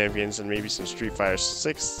Ruler Champions and maybe some Street Fighter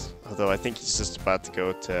 6. Although I think he's just about to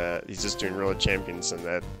go to, he's just doing Ruler Champions and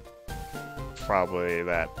that, probably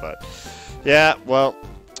that. But yeah, well,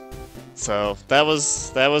 so that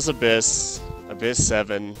was Abyss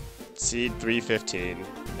 7, Seed 315.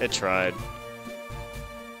 It tried.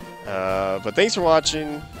 But thanks for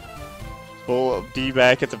watching. We'll be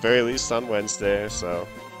back at the very least on Wednesday, so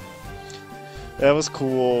that was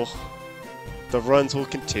cool. The runs will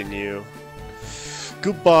continue.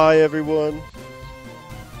 Goodbye, everyone.